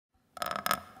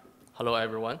Hello,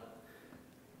 everyone.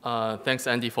 Thanks,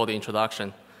 Andy, for the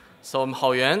introduction. So I'm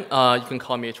Haoyuan. You can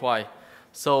call me HY.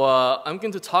 So I'm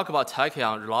going to talk about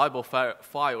Tachyon, reliable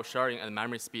file sharing and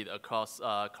memory speed across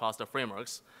cluster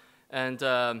frameworks. And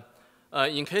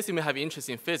in case you may have interest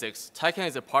in physics, Tachyon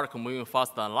is a particle moving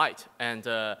faster than light. And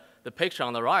the picture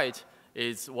on the right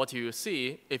is what you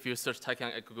see if you search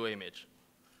Tachyon at Google Image.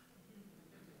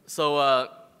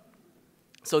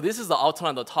 So this is the outline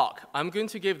of the talk. I'm going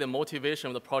to give the motivation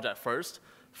of the project first,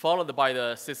 followed by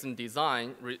the system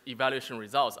design evaluation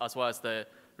results, as well as the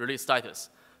release status.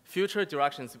 Future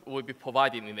directions will be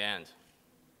provided in the end.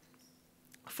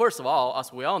 First of all,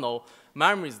 as we all know,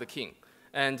 memory is the king.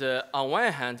 And on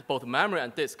one hand, both memory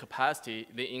and disk capacity,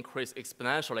 they increase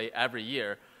exponentially every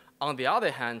year. On the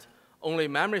other hand, only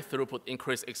memory throughput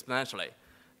increase exponentially.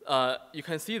 You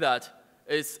can see that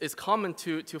it's common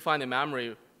to find a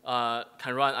memory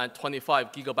can run at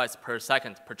 25 gigabytes per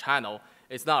second per channel.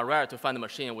 It's not rare to find a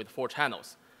machine with 4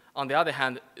 channels. On the other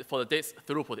hand, for the disk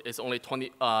throughput, it's only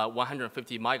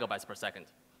 150 megabytes per second.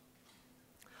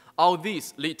 All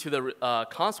these lead to the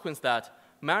consequence that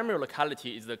memory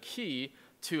locality is the key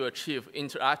to achieve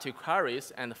interactive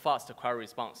queries and fast query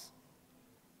response.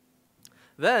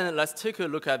 Then let's take a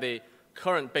look at the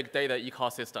current big data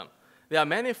ecosystem. There are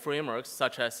many frameworks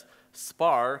such as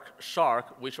Spark,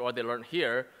 Shark, which are they learned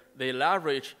here. They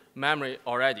leverage memory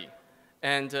already.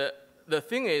 And the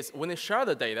thing is, when they share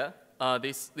the data,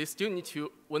 they still need to,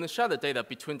 when they share the data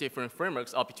between different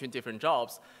frameworks or between different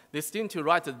jobs, they still need to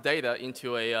write the data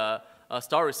into a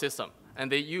storage system.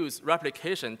 And they use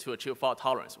replication to achieve fault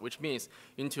tolerance, which means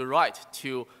you need to write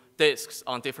to disks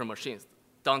on different machines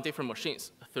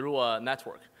through a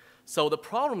network. So the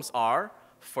problems are,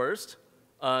 first,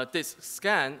 disk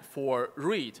scan for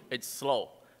read is slow.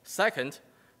 Second,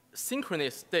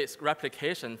 synchronous disk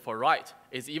replication for write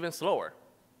is even slower.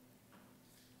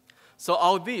 So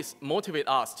all these motivate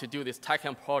us to do this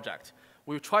Tachyon project.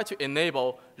 We try to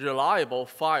enable reliable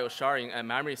file sharing and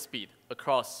memory speed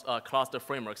across cluster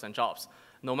frameworks and jobs,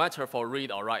 no matter for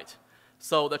read or write.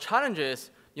 So the challenge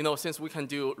is, since we can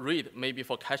do read maybe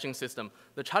for caching system,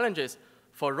 the challenge is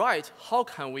for write, how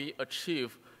can we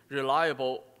achieve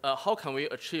reliable, how can we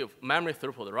achieve memory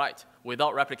throughput write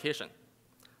without replication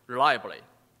reliably?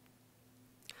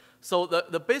 So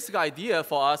the basic idea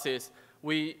for us is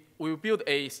we build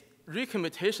a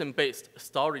recommutation-based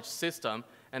storage system,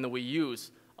 and we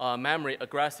use memory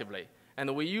aggressively.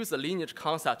 And we use the lineage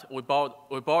concept. We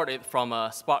borrowed it from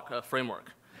a Spark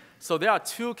framework. So there are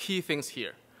two key things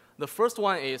here. The first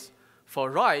one is for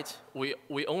write,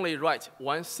 we only write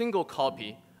one single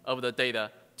copy of the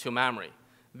data to memory.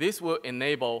 This will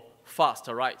enable fast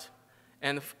write.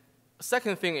 And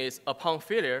second thing is, upon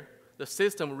failure, the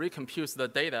system recomputes the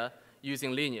data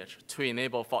using lineage to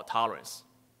enable fault tolerance.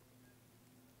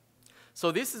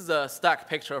 So this is a stack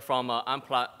picture from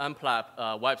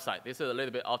Amplab website. This is a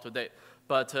little bit out of date,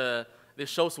 but this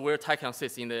shows where Tachyon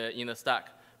sits in the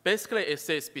stack. Basically, it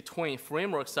sits between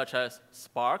frameworks such as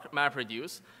Spark,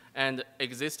 MapReduce, and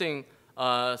existing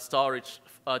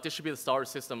distributed storage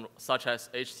system such as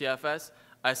HDFS,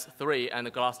 S3,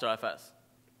 and GlusterFS.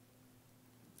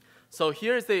 So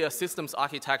here's the systems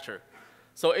architecture.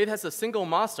 So it has a single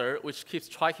master which keeps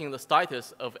tracking the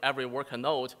status of every worker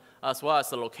node as well as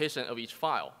the location of each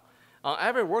file. On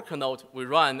every worker node, we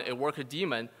run a worker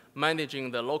daemon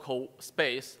managing the local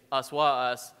space as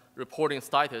well as reporting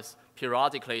status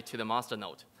periodically to the master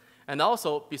node. And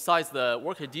also, besides the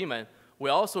worker daemon, we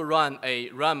also run a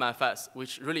RAMFS,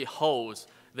 which really holds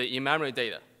the in-memory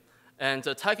data. And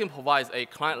Tachyon provides a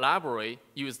client library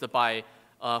used by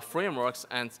frameworks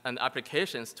and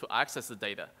applications to access the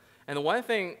data. And one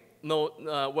thing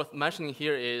worth mentioning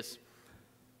here is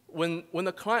when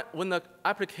the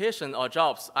application or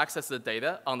jobs access the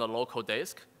data on the local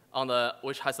disk,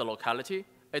 which has a locality,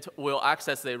 it will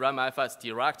access the RAMFS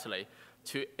directly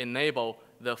to enable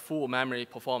the full memory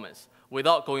performance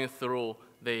without going through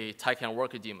the Tachyon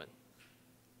worker daemon.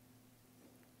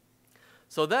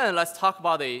 So then let's talk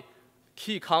about the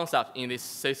key concept in this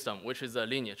system, which is the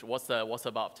lineage. What's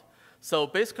about? So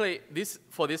basically,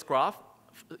 for this graph,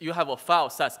 you have a file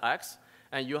sets X,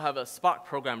 and you have a Spark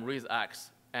program reads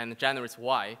X and generates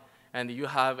Y, and you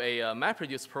have a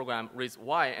MapReduce program reads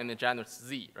Y and generates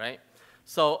Z, right?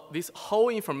 So this whole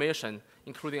information,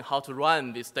 including how to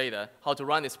run this data, how to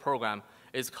run this program,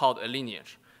 is called a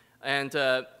lineage. And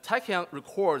Tachyon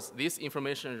records this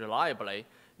information reliably.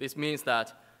 This means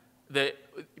that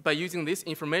by using this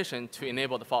information to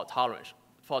enable the fault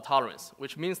tolerance,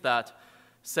 which means that,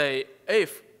 say,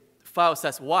 if file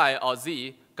sets Y or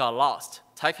Z got lost,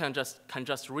 Tachyon can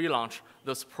just relaunch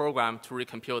this program to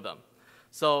recompute them.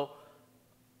 So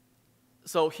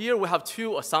So here we have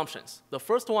two assumptions. The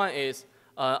first one is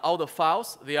all the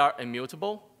files, they are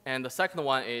immutable. And the second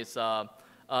one is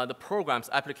the program's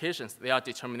applications, they are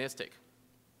deterministic.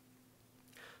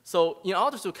 So in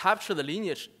order to capture the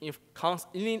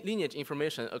lineage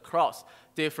information across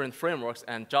different frameworks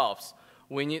and jobs,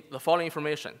 we need the following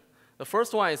information. The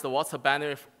first one is what's the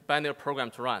binary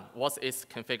program to run, what's its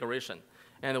configuration,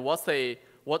 and what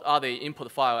are the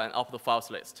input file and output files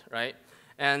list, right?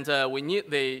 And we need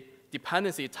the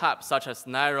dependency type, such as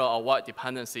narrow or wide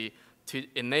dependency, to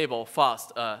enable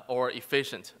fast or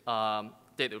efficient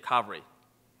data recovery.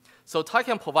 So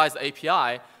Tachyon provides the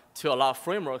API to allow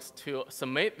frameworks to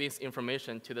submit this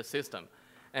information to the system.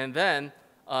 And then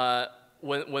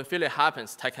when failure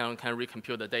happens, Tachyon can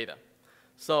recompute the data.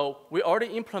 So we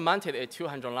already implemented a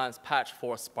 200 lines patch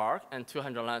for Spark and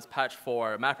 200 lines patch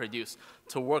for MapReduce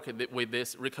to work with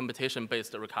this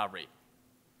recomputation-based recovery.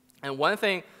 And one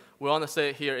thing we want to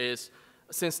say here is,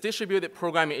 since distributed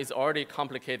programming is already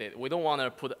complicated, we don't want to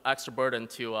put extra burden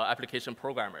to application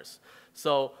programmers.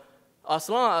 So as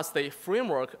long as the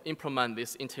framework implement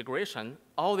this integration,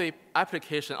 all the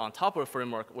application on top of the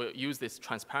framework will use this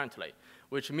transparently,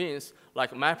 which means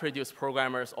like MapReduce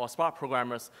programmers or Spark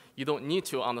programmers, you don't need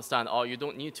to understand or you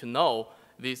don't need to know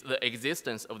the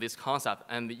existence of this concept,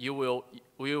 and we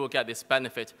will get this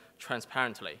benefit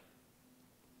transparently.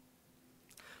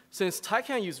 Since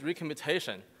Tachyon uses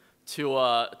recomputation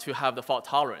to have the fault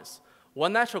tolerance,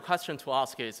 one natural question to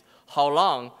ask is how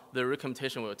long the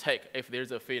recomputation will take if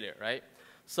there's a failure, right?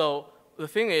 So the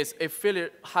thing is, if failure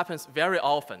happens very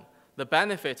often, the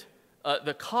benefit,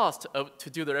 the cost to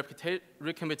do the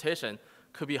recomputation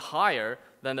could be higher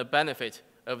than the benefit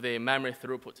of the memory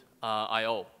throughput,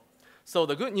 I/O. So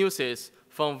the good news is,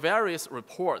 from various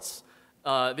reports,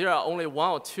 there are only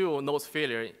 1 or 2 nodes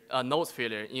failure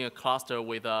in a cluster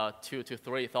with 2,000 to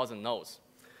 3,000 nodes.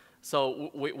 So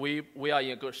we are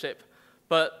in good shape.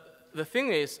 But the thing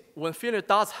is, when failure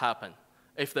does happen,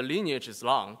 if the lineage is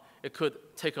long, it could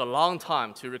take a long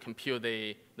time to recompute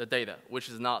the data, which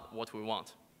is not what we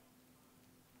want.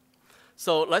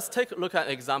 So let's take a look at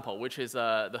an example, which is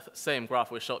the same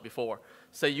graph we showed before.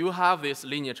 Say you have this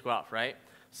lineage graph, right?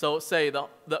 So say the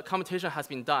computation has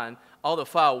been done, all the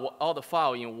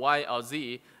file in Y or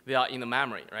Z, they are in the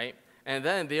memory, right? And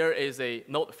then there is a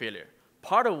node failure.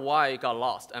 Part of Y got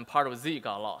lost and part of Z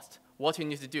got lost. What you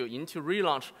need to do, you need to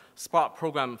relaunch Spark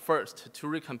program first to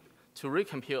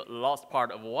recompute the lost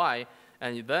part of Y,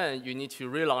 and then you need to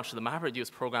relaunch the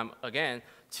MapReduce program again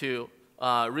to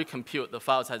recompute the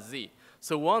files at Z.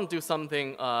 So we want to do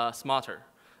something smarter.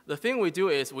 The thing we do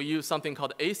is we use something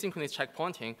called asynchronous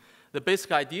checkpointing. The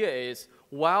basic idea is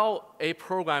while a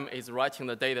program is writing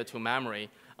the data to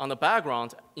memory, in the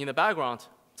background,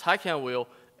 Tachyon will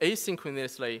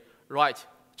asynchronously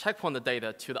checkpoint the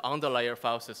data to the underlayer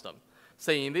file system.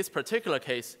 Say in this particular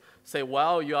case, say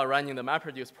while you are running the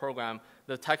MapReduce program,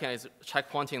 the Tachyon is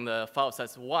checkpointing the file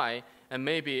size Y, and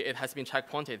maybe it has been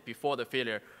checkpointed before the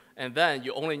failure, and then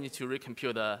you only need to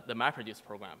recompute the MapReduce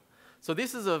program. So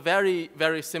this is a very,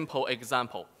 very simple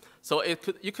example. So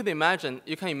you can imagine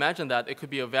that it could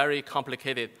be a very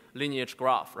complicated lineage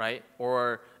graph, right?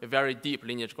 Or a very deep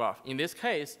lineage graph. In this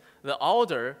case, the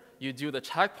order you do the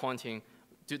checkpointing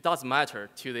does matter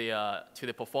to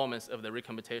the performance of the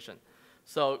recomputation.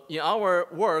 So in our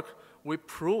work, we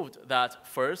proved that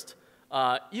first,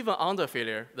 even under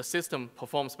failure, the system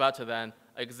performs better than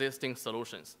existing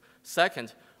solutions.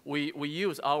 Second, we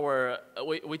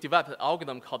developed an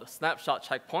algorithm called snapshot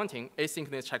checkpointing,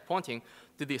 asynchronous checkpointing,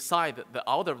 to decide the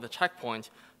order of the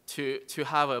checkpoint to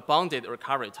have a bounded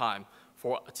recovery time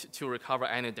to recover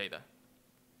any data.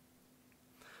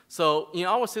 So in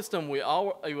our system, we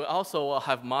also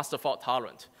have master fault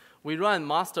tolerant. We run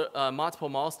multiple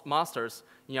masters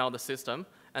in our system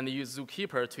and use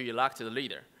Zookeeper to elect the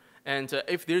leader. And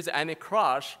if there's any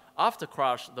crash, after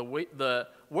crash, the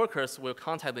workers will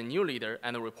contact the new leader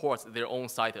and report their own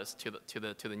status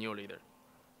to the new leader.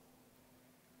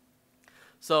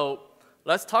 So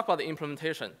let's talk about the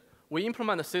implementation. We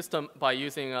implement the system by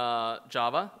using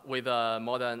Java with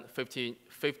more than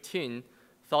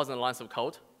 15,000 lines of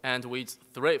code, and we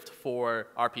thrift for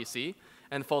RPC.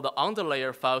 And for the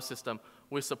underlayer file system,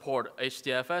 we support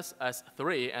HDFS,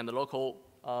 S3, and the local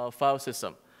file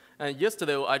system. And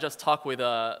yesterday, I just talked with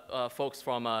folks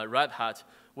from Red Hat.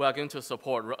 We are going to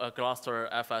support Gloucester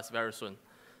FS very soon.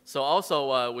 So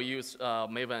also, we use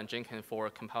Maven and Jenkins for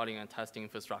compiling and testing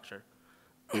infrastructure.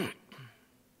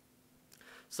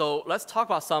 So let's talk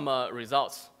about some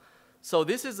results. So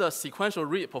this is a sequential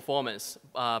read performance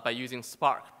by using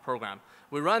Spark program.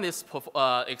 We ran this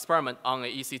experiment on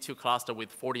an EC2 cluster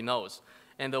with 40 nodes.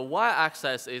 And the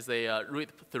y-axis is the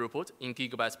read throughput in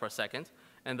gigabytes per second.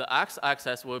 And the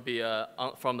x-axis will be,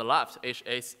 from the left,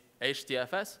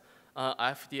 HDFS.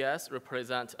 FDS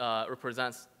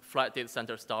represents flat data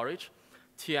center storage.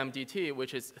 TMDT,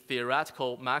 which is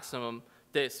theoretical maximum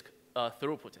disk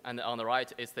throughput. And on the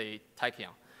right is the Tachyon.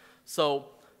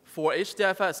 So for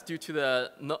HDFS, due to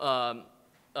the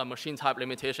machine type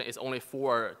limitation, it's only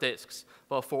 4 disks.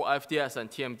 But for FDS and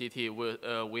TMDT,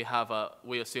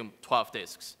 we assume 12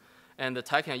 disks. And the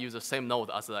Tachyon uses the same node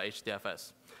as the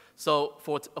HDFS. So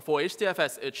for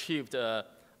HDFS, it achieved a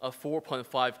 4.5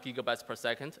 gigabytes per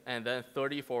second, and then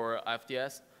 30 for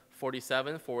FDS,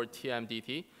 47 for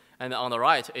TMDT. And on the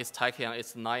right is Tachyon,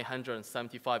 it's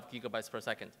 975 gigabytes per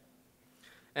second.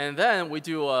 And then we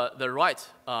do the write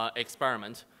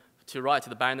experiment to write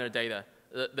the binary data.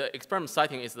 The experiment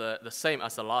setting is the same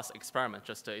as the last experiment,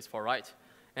 just it's for write.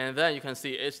 And then you can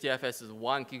see HDFS is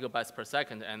 1 gigabytes per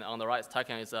second, and on the right,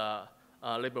 Tachyon is a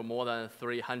little bit more than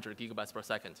 300 gigabytes per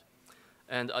second.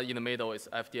 And in the middle is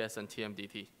FDS and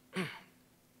TMDT.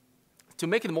 To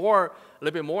make it a little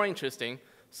bit more interesting,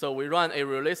 so we run a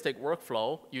realistic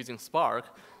workflow using Spark,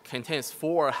 contains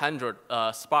 400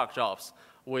 Spark jobs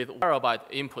with terabyte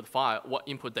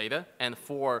input data and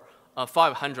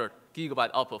 500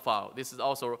 gigabyte output file. This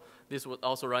was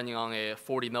also running on a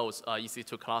 40 nodes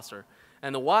EC2 cluster.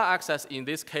 And the y-axis in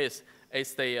this case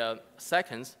is the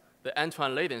seconds, the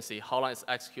end-to-end latency, how long it's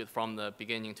executed from the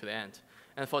beginning to the end.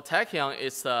 And for Tachyon,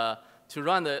 it's to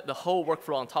run the whole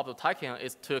workflow on top of Tachyon,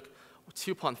 it took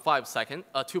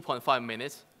 2.5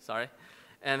 minutes, sorry.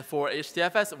 And for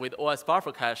HDFS with OS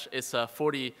buffer cache, it's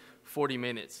 40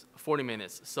 minutes.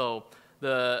 So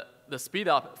the speed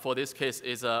up for this case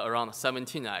is around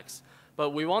 17x. But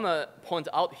we want to point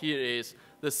out here is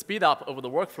the speed up of the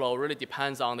workflow really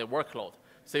depends on the workload.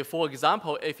 So for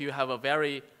example, if you have a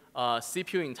very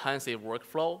CPU-intensive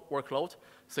workload,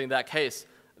 so in that case,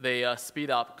 the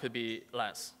speed up could be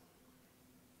less.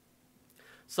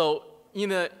 So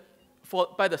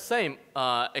by the same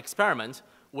experiment,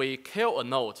 we kill a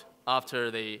node after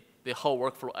the whole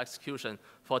workflow execution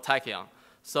for Tachyon.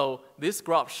 So this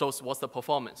graph shows what's the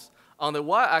performance. On the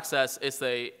y-axis is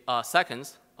the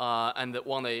seconds, and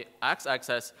on the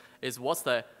x-axis is what's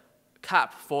the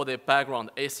cap for the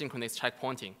background asynchronous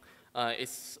checkpointing.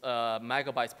 It's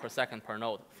megabytes per second per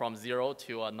node, from 0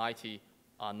 to 90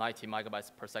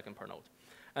 megabytes per second per node.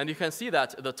 And you can see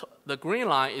that the green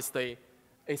line is the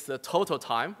total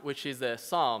time, which is the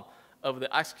sum of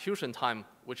the execution time,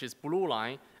 which is blue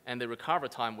line, and the recovery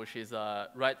time, which is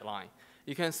red line.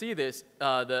 You can see this,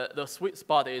 the sweet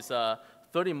spot is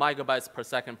 30 megabytes per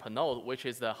second per node, which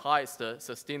is the highest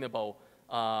sustainable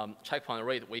checkpoint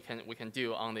rate we can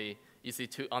do on the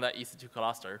that EC2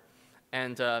 cluster.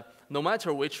 And no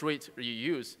matter which rate you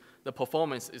use, the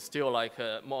performance is still like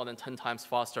more than 10 times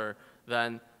faster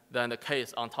than the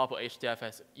case on top of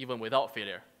HDFS, even without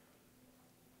failure.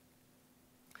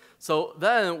 So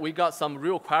then we got some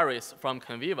real queries from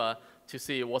Conviva to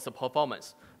see what's the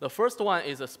performance. The first one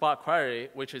is a Spark query,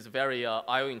 which is very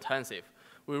I/O intensive.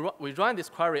 We run this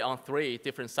query on 3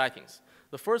 different settings.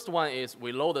 The first one is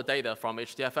we load the data from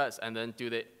HDFS and then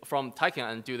from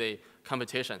Tachyon and do the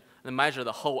computation and measure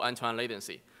the whole end-to-end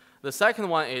latency. The second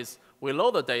one is we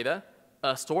load the data,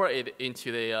 store it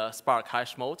into the Spark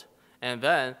cache mode, and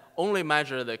then only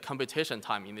measure the computation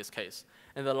time in this case.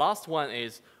 And the last one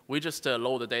is we just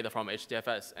load the data from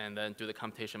HDFS and then do the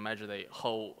computation, measure the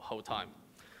whole time.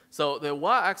 So the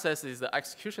y-axis is the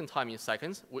execution time in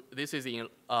seconds. This is in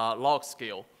log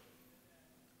scale.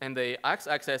 And the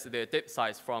x-axis is the data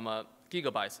size from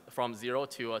gigabytes, from 0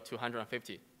 to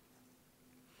 250.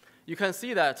 You can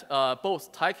see that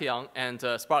both Tachyon and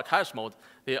Spark cache mode,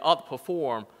 they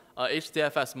outperform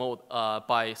HDFS mode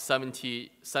by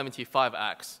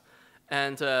 75x.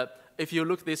 And if you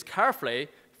look this carefully,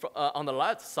 on the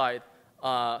left side,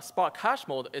 Spark cache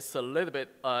mode is a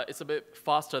bit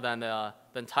faster than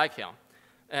Tachyon.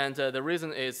 And the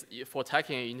reason is for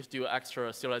Tachyon, you need to do extra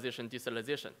serialization,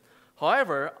 deserialization.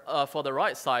 However, for the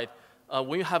right side,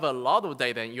 when you have a lot of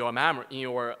data in your memory,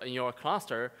 in your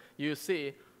cluster, you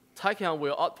see Tachyon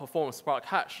will outperform Spark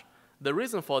cache. The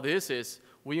reason for this is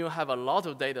when you have a lot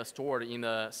of data stored in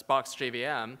the Spark's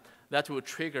JVM, that will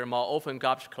trigger more often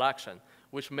garbage collection,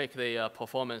 which make the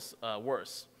performance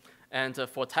worse. And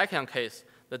for Tachyon case,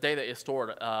 the data is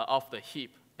stored off the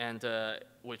heap, and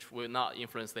which will not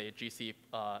influence the GC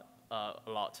a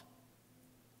lot.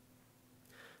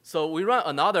 So we run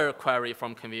another query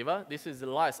from Conviva. This is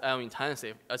less I/O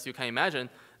intensive. As you can imagine,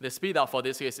 the speed up for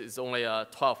this case is only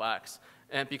 12x.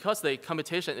 And because the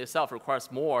computation itself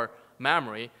requires more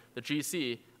memory, the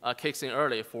GC kicks in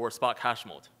early for Spark cache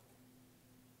mode.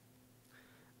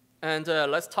 And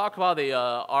let's talk about the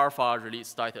alpha release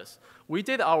status. We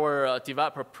did our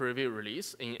developer preview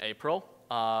release in April.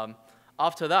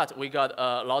 After that, we got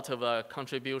a lot of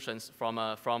contributions from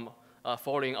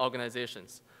following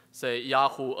organizations, say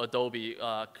Yahoo, Adobe,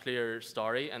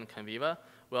 ClearStory, and Conviva.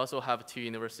 We also have 2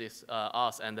 universities,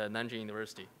 us and Nanjing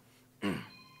University.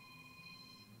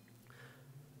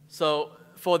 So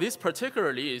for this particular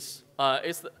release,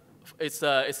 it's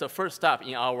the first step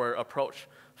in our approach.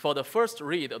 For the first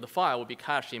read of the file will be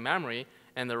cached in memory,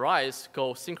 and the writes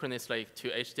go synchronously to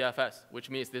HDFS, which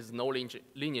means there's no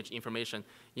lineage information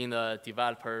in the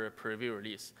developer preview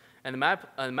release. And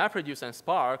MapReduce and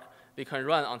Spark, they can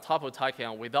run on top of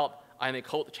Tachyon without any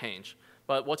code change.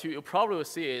 But what you probably will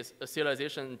see is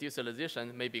serialization and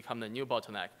deserialization may become the new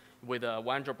bottleneck with a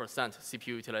 100% CPU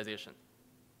utilization.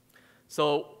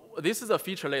 So this is a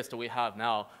feature list we have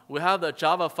now. We have the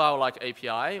Java file-like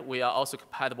API. We are also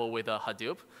compatible with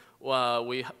Hadoop.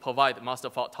 We provide master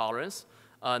fault tolerance,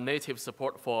 native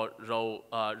support for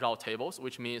raw tables,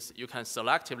 which means you can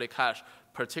selectively cache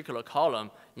particular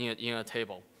column in a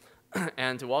table.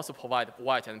 And we also provide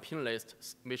white and pin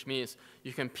lists, which means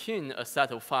you can pin a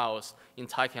set of files in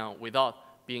Tachyon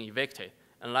without being evicted,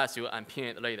 unless you unpin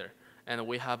it later. And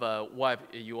we have a web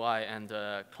UI and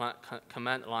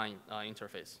command line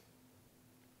interface.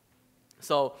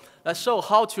 So let's show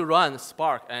how to run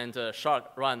Spark and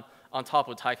Shark run on top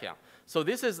of Tachyon. So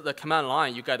this is the command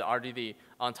line. You get RDD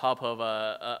on top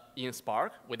of in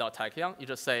Spark without Tachyon. You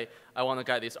just say, I want to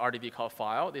get this RDD call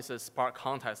file. This is Spark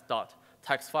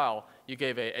context.text file. You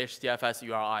give a HDFS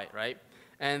URI, right?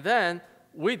 And then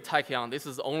with Tachyon, this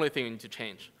is the only thing you need to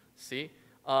change. See?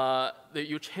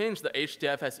 You change the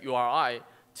HDFS URI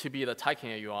to be the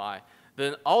Tachyon URI.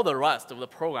 Then all the rest of the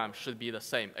program should be the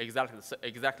same, exactly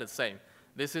the same.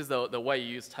 This is the way you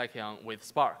use Tachyon with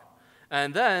Spark.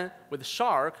 And then with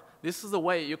Shark, this is the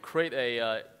way you create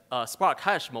a Spark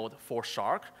cache mode for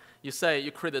Shark. You say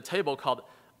you create a table called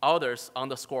orders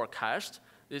underscore cached.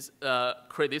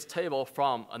 Create this table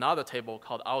from another table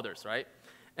called orders, right?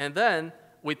 And then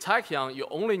with Tachyon, you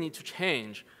only need to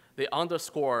change the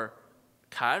underscore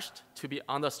cached to be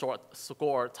underscore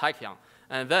Tachyon.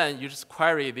 And then you just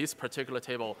query this particular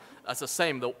table as the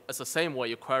same way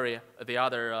you query the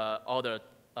other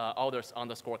orders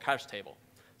underscore cache table.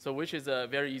 So which is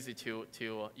very easy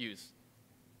to use.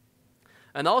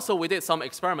 And also we did some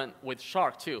experiment with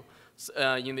Shark too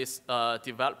in this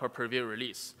developer preview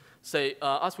release. Say,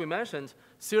 as we mentioned,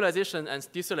 serialization and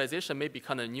deserialization may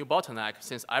become a new bottleneck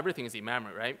since everything is in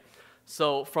memory, right?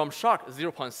 So from Shark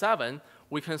 0.7,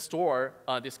 we can store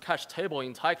this cache table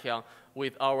in Tachyon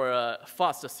with our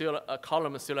fast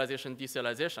column serialization,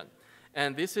 deserialization.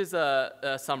 And this is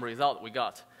some result we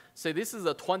got. So this is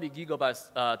a 20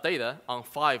 gigabytes data on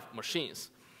 5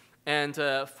 machines. And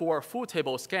for full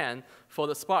table scan, for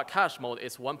the Spark cache mode,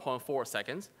 it's 1.4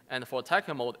 seconds. And for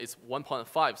Tachyon mode, it's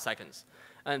 1.5 seconds.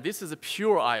 And this is a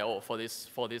pure I/O for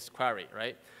this query,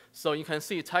 right? So you can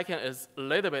see Tachyon is a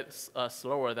little bit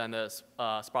slower than the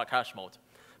Spark cache mode.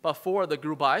 But for the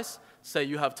group bys, say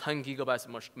you have 10 gigabytes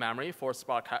memory for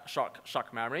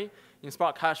Shark memory. In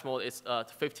Spark cache mode, it's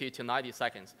 50 to 90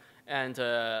 seconds. And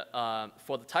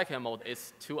for the Tachyon mode,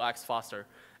 it's 2x faster.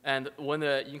 And when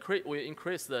we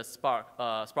increase the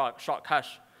Spark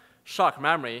Shark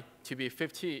memory to be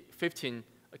 15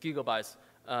 gigabytes,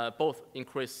 both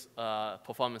increase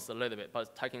performance a little bit,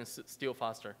 but Tachyon is still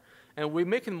faster. And we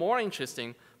make it more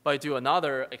interesting by doing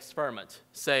another experiment.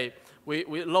 Say we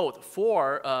load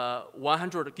 4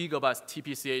 100 gigabytes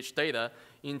TPCH data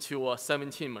into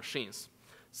 17 machines.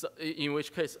 So in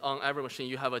which case, on every machine,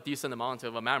 you have a decent amount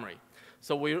of memory.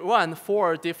 So we run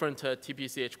 4 different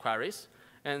TPCH queries.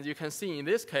 And you can see in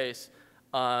this case,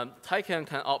 Tachyon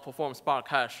can outperform Spark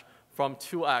cache from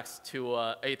 2x to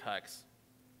 8x.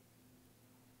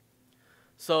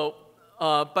 So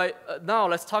now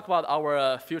let's talk about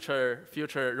our future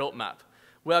roadmap.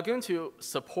 We are going to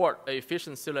support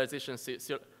efficient serialization,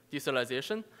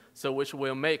 deserialization, so which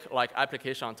will make like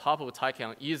application on top of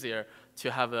Tachyon easier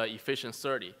to have an efficient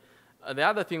SerDes. The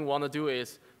other thing we want to do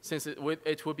is, since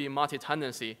it will be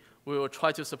multi-tenancy, we will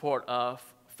try to support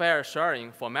fair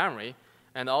sharing for memory,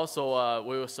 and also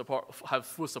we will have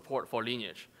full support for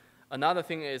lineage. Another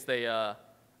thing is the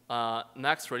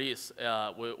next release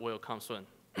will come soon.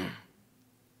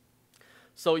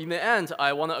 So in the end,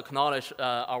 I want to acknowledge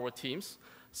our teams.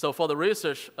 So for the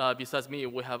research, besides me,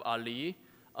 we have Ali,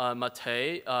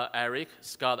 Matei, Eric,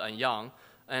 Scott, and Yang.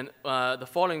 And the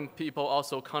following people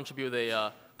also contribute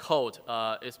the code.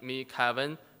 It's me,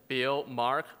 Kevin, Bill,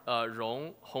 Mark,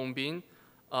 Rong, Hongbin,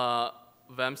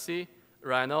 Vamsi,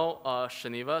 Rano,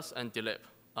 Srinivas, and Dilip.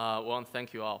 want to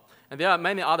thank you all. And there are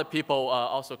many other people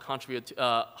also contribute,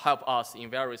 help us in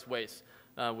various ways.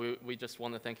 We just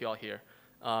want to thank you all here.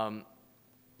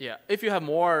 Yeah, if you're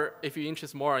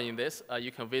interested more in this,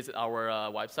 you can visit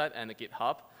our website and the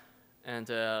GitHub, and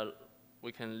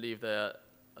we can leave the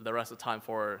rest of the time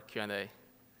for Q&A.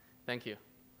 Thank you.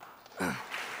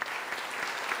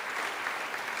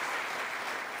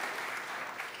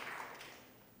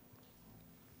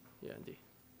 Yeah, indeed.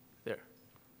 There.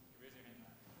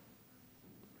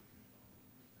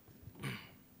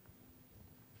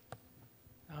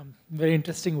 Very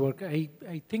interesting work. I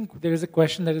think there is a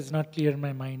question that is not clear in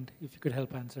my mind, if you could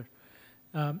help answer.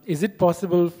 Is it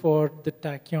possible for the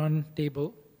Tachyon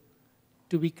table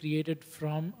to be created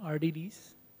from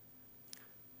RDDs?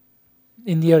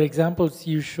 In your examples,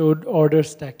 you showed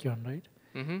orders Tachyon, right?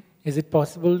 Mm-hmm. Is it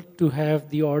possible to have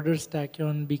the orders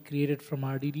Tachyon be created from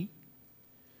RDD?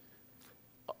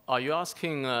 Are you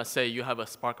asking, say, you have a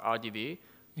Spark RDD,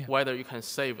 yeah. whether you can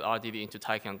save RDD into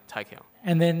Tachyon?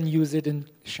 And then use it in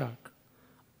Shark?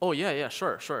 Oh, yeah,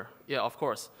 sure. Yeah, of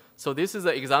course. So this is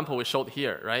the example we showed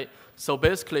here, right? So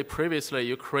basically, previously,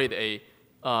 you create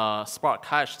a Spark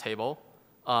cache table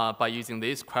by using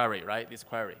this query, right? This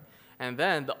query. And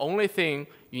then the only thing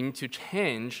you need to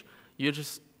change, you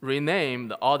just rename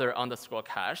the order underscore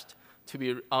cached to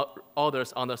be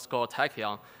orders underscore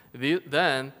Tachyon.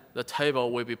 Then the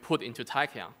table will be put into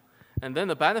Tachyon. And then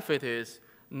the benefit is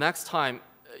next time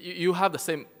you have the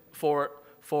same for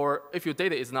if your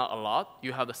data is not a lot,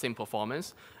 you have the same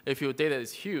performance. If your data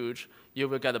is huge, you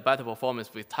will get a better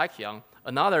performance with Tachyon.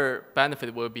 Another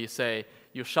benefit will be, say,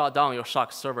 you shut down your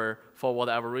Shark server for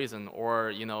whatever reason,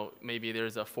 or maybe there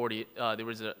is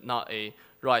not a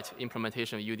right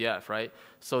implementation of UDF, right?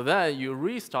 So then you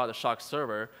restart the Shark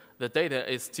server, the data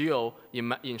is still in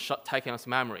Tachyon's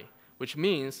memory, which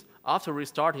means after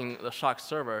restarting the Shark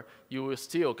server, you will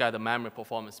still get the memory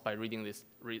performance by reading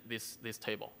this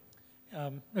table.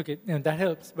 Okay, and that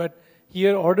helps. But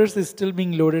here, orders is still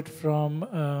being loaded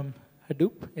from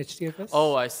Hadoop, HDFS?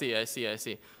 Oh, I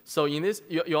see. So in this,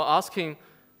 you're asking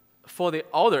for the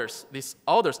orders, this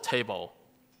orders table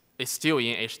is still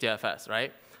in HDFS,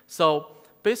 right? So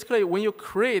basically, when you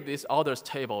create this orders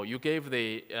table, you gave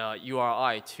the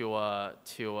URI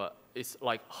to it's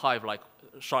like Hive, like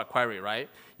Shark query, right?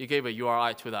 You gave a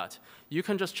URI to that. You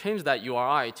can just change that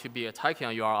URI to be a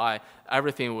Tachyon URI.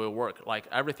 Everything will work. Like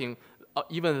everything,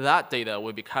 even that data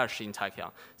will be cached in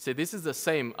Tachyon. So this is the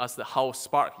same as how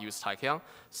Spark used Tachyon.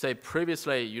 Say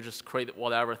previously, you just create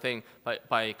whatever thing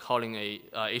by calling a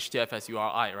HDFS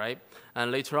URI, right?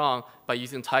 And later on, by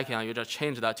using Tachyon, you just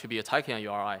change that to be a Tachyon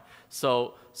URI.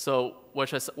 So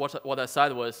what I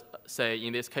said was, say,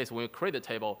 in this case, when you create a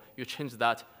table, you change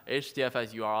that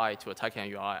HDFS URI to a Tachyon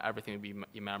URI. Everything will be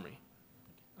in memory.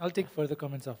 I'll take further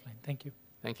comments offline. Thank you.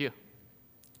 Thank you.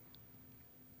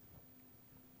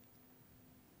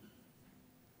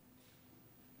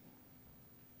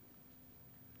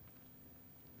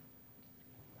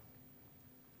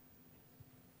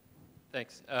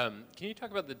 Thanks. Can you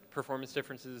talk about the performance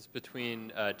differences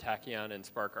between Tachyon and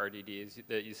Spark RDDs?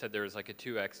 That you said there was like a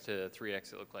 2x to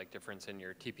 3x, it looked like, difference in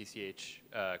your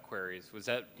TPCH queries. Was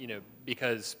that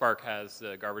because Spark has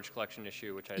the garbage collection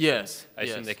issue, which I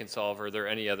assume they can solve? Or are there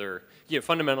any other?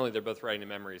 Fundamentally, they're both writing to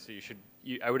memory, so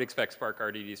I would expect Spark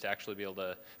RDDs to actually be able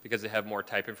to, because they have more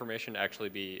type information, to actually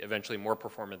be eventually more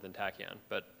performant than Tachyon.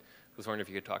 But I was wondering if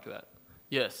you could talk to that.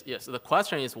 Yes. So the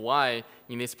question is why,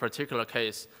 in this particular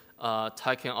case,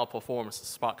 Tachyon outperforms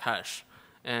Spark cache.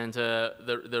 And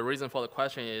the reason for the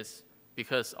question is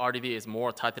because RDD is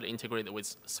more tightly integrated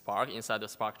with Spark inside the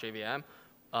Spark JVM,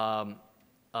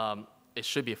 it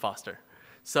should be faster.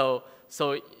 So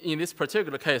in this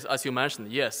particular case, as you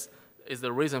mentioned, yes,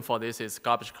 the reason for this is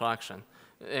garbage collection.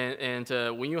 And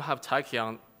when you have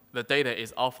Tachyon, the data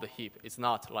is off the heap. It's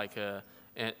not like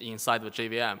inside the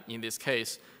JVM. In this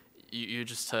case, you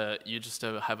just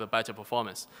have a better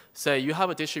performance. Say you have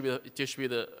a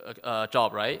distributed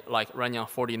job, right? Like running on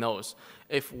 40 nodes.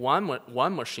 If one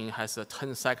machine has a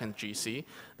 10-second GC,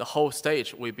 the whole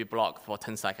stage will be blocked for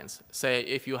 10 seconds. Say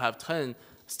if you have 10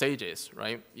 stages,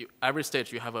 right? Every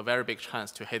stage you have a very big chance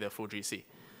to hit a full GC.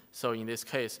 So in this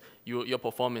case, your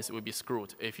performance will be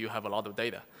screwed if you have a lot of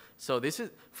data. So this is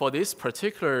for this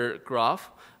particular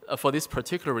graph. For this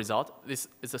particular result, this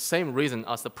is the same reason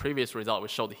as the previous result we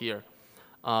showed here.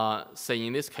 Say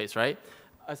in this case, right?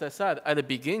 As I said, at the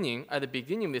beginning of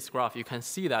this graph, you can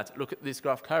see that, look at this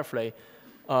graph carefully,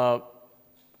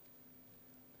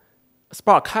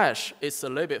 Spark cache is a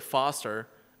little bit faster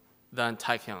than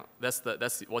Tachyon.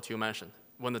 That's what you mentioned,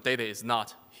 when the data is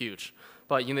not huge.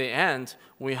 But in the end,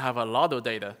 we have a lot of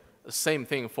data, the same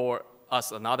thing for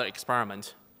us another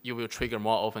experiment, you will trigger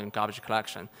more often garbage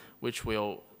collection, which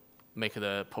will make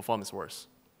the performance worse.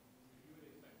 You would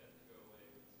expect that to go away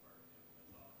with Spark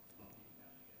implements off heap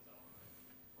caching itself?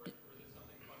 Or is it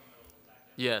something fundamental to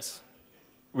backend? Yes.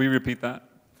 Will you repeat that?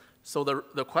 So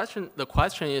the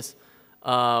question is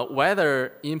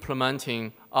whether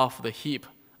implementing off the heap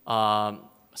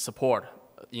support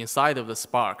inside of the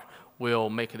Spark will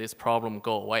make this problem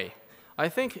go away. I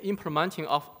think implementing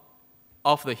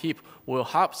off the heap will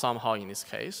help somehow in this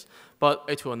case, but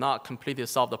it will not completely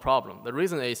solve the problem. The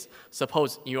reason is,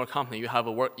 suppose in your company you have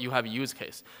a use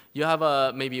case. You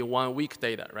have maybe 1 week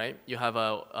data, right? You have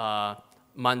a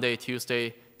Monday,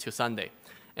 Tuesday to Sunday.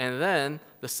 And then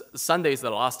the Sunday is the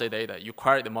last day data. You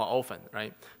query it more often,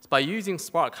 right? So by using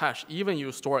Spark Cache, even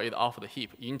you store it off the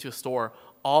heap, you need to store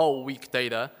all week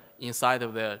data inside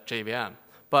of the JVM.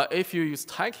 But if you use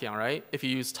Tachyon, right? If you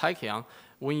use Tachyon,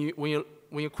 when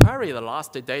you query the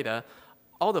last day data,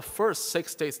 all the first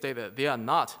 6 days data, they are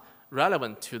not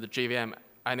relevant to the JVM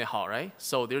anyhow, right?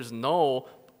 So there's no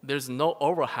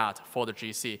overhead for the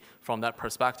GC from that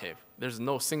perspective. There's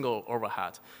no single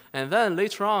overhead. And then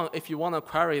later on, if you want to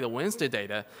query the Wednesday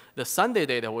data, the Sunday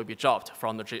data will be dropped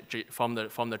from the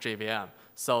JVM.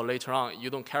 So later on, you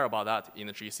don't care about that in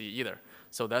the GC either.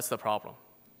 So that's the problem.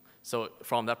 So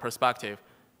from that perspective,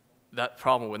 that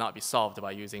problem will not be solved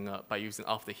by using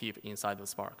off the heap inside the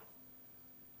Spark.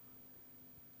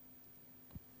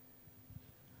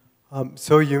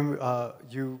 So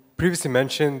you previously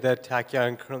mentioned that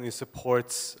Tachyon currently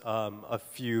supports a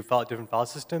few different file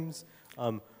systems.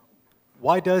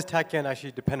 Why does Tachyon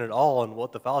actually depend at all on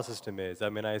what the file system is? I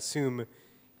mean, I assume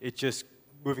it's just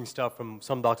moving stuff from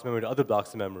some blocks of memory to other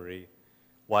blocks of memory.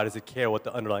 Why does it care what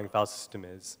the underlying file system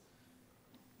is?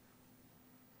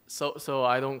 So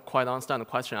I don't quite understand the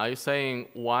question. Are you saying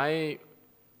why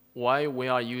we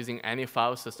are using any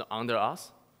file system under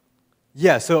us?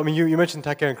 Yeah, so I mean, you mentioned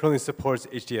Tachyon currently supports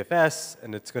HDFS,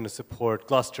 and it's going to support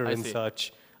Gluster and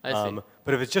such. I see.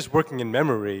 But if it's just working in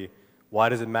memory, why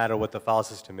does it matter what the file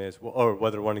system is, or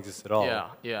whether one exists at all?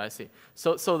 Yeah, I see.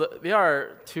 So there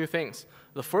are two things.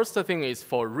 The first thing is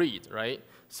for read, right?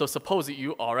 So suppose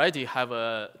you already have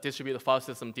a distributed file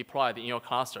system deployed in your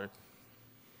cluster,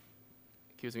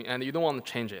 and you don't want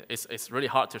to change it. It's really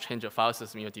hard to change a file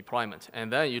system in your deployment.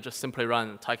 And then you just simply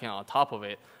run Tachyon on top of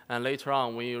it. And later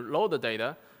on, when you load the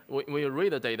data, when you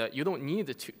read the data, you don't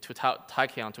need to tell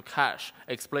Tachyon to cache,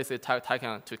 explicitly tell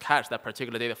Tachyon to cache that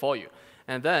particular data for you.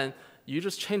 And then you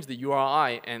just change the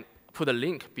URI and put a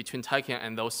link between Tachyon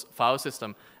and those file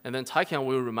system. And then Tachyon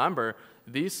will remember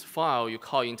this file you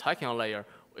call in Tachyon layer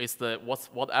is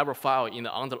whatever file in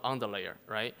the under layer,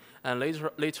 right? And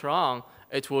later on,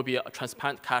 it will be a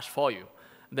transparent cache for you.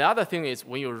 The other thing is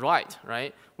when you write,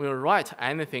 right? When you write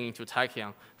anything into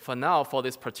Tachyon, for now, for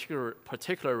this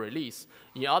particular release,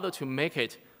 in order to make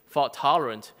it fault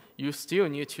tolerant, you still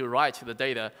need to write the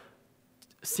data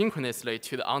synchronously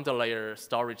to the underlayer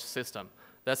storage system.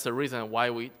 That's the reason why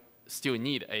we still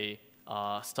need a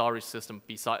storage system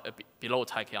below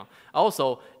Tachyon.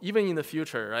 Also, even in the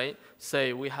future, right?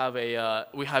 Say we have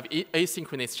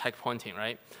asynchronous checkpointing,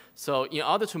 right? So in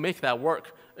order to make that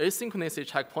work, asynchronous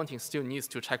checkpointing still needs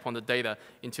to checkpoint the data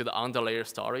into the underlayer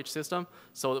storage system.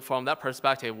 So from that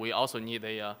perspective, we also need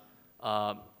a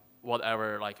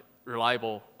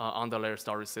reliable underlayer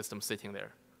storage system sitting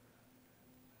there.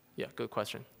 Yeah, good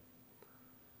question.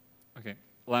 Okay,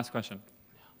 last question.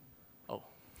 Oh.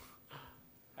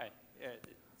 Hi.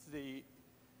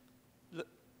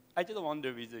 I just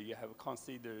wonder whether you have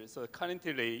considered, so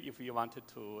currently if you wanted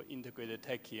to integrate a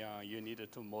Tachyon, you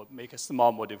needed to make a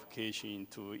small modification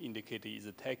to indicate it's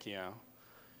a Tachyon.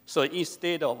 So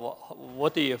instead of,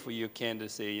 what if you can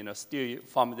say, still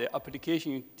from the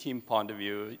application team point of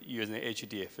view, using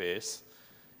HDFS,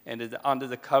 and under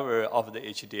the cover of the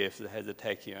HDFS has a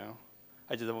Tachyon.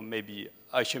 I just maybe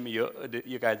assume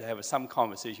you guys have some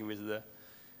conversation with the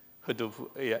Hadoop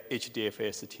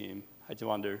HDFS team. I just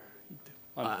wonder,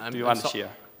 do you want to share?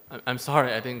 I'm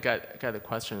sorry, I didn't get the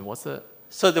question. What's the?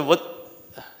 So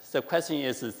the question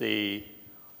is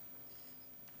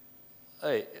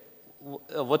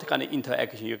what kind of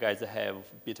interaction you guys have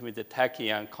between the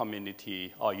Tachyon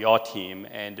community or your team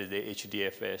and the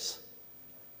HDFS?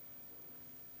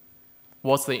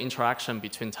 What's the interaction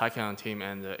between Tachyon team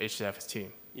and the HDFS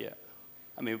team? Yeah,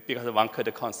 I mean, because one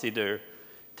could consider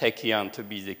Tachyon to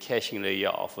be the caching layer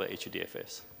of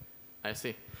HDFS. I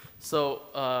see. So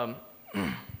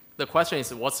the question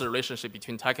is, what's the relationship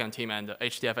between Tachyon team and the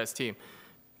HDFS team?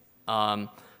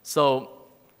 So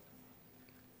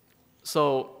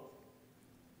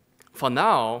for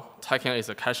now, Tachyon is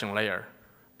a caching layer.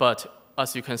 But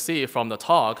as you can see from the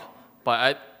talk,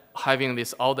 by having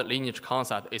this all the lineage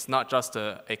concept, it's not just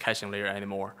a caching layer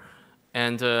anymore.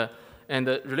 And the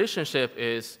relationship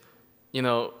is,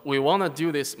 we want to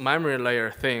do this memory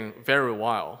layer thing very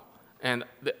well. And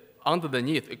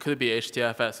underneath, it could be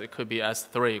HDFS, it could be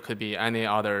S3, it could be any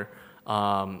other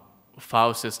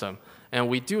file system. And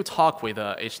we do talk with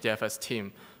the HDFS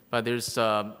team, but there's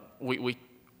we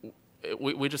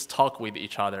just talk with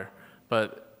each other.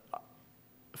 But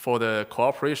for the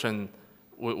cooperation,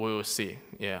 we will see,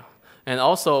 yeah. And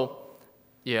also,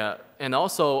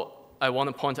 I want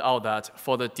to point out that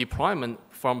for the deployment,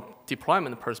 from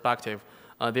deployment perspective,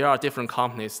 there are different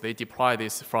companies, they deploy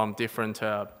this from different,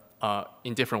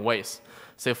 in different ways.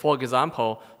 Say, for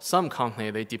example, some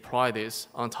company, they deploy this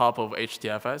on top of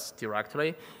HDFS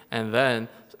directly, and then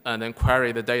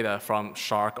query the data from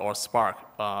Shark or Spark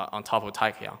on top of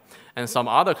Tachyon. And some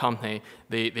other company,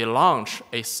 they launch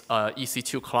a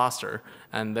EC2 cluster,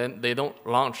 and then they don't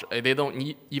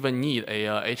even need a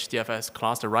HDFS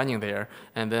cluster running there,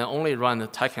 and then only run the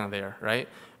Tachyon there, right?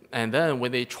 And then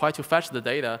when they try to fetch the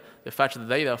data, they fetch the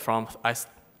data from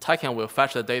Tachyon will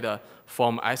fetch the data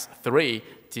from S3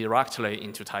 directly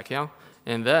into Tachyon,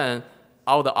 and then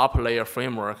all the upper layer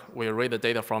framework will read the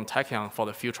data from Tachyon for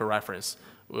the future reference.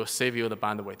 Will save you the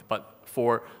bandwidth. But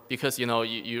because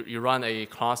you run a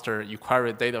cluster, you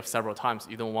query data several times,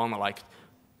 you don't want to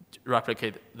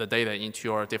replicate the data into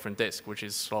your different disk, which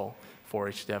is slow for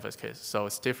HDFS case. So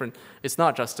it's different. It's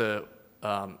not just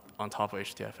on top of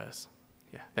HDFS.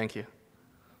 Yeah, thank you.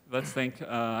 Let's thank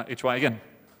HY again.